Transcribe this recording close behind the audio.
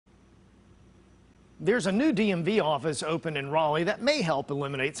There's a new DMV office open in Raleigh that may help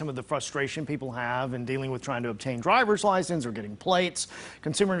eliminate some of the frustration people have in dealing with trying to obtain driver's license or getting plates.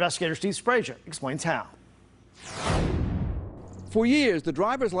 Consumer investigator Steve Sprague explains how. For years, the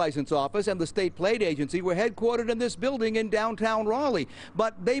driver's license office and the state plate agency were headquartered in this building in downtown Raleigh,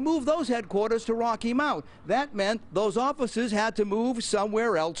 but they moved those headquarters to Rocky Mount. That meant those offices had to move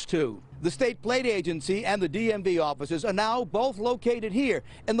somewhere else too. The state plate agency and the DMV offices are now both located here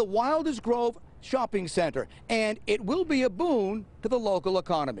in the Wilders Grove shopping center, and it will be a boon to the local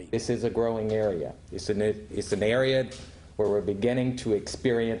economy. This is a growing area. It's an area where we're beginning to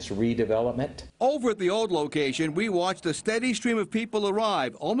experience redevelopment. Over at the old location, we watched a steady stream of people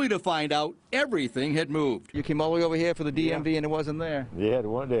arrive, only to find out everything had moved. You came all the way over here for the DMV and it wasn't there? Yeah, it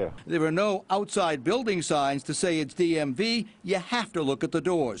wasn't there. There are no outside building signs to say it's DMV. You have to look at the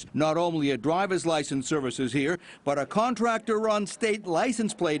doors. Not only are driver's license services here, but a contractor-run state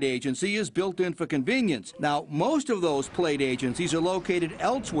license plate agency is built in for convenience. Now, most of those plate agencies are located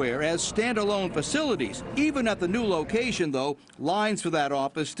elsewhere as standalone facilities. Even at the new location, though, lines for that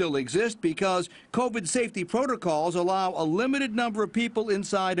office still exist because COVID safety protocols allow a limited number of people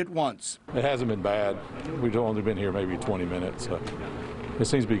inside at once. It hasn't been bad. We've only been here maybe 20 minutes. It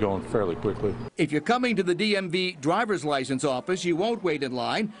seems to be going fairly quickly. If you're coming to the DMV driver's license office, you won't wait in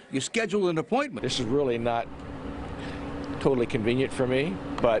line. You schedule an appointment. This is really not totally convenient for me,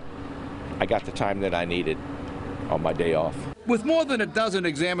 but I got the time that I needed on my day off. With more than a dozen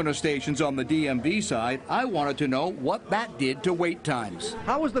examiner stations on the DMV side, I wanted to know what that did to wait times.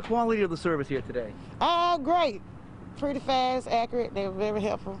 How was the quality of the service here today? Oh, great. Pretty fast, accurate. They were very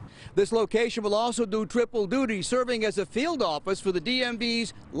helpful. This location will also do triple duty, serving as a field office for the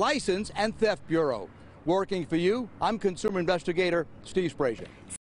DMV's License and Theft Bureau. Working for you, I'm consumer investigator Steve Sprague.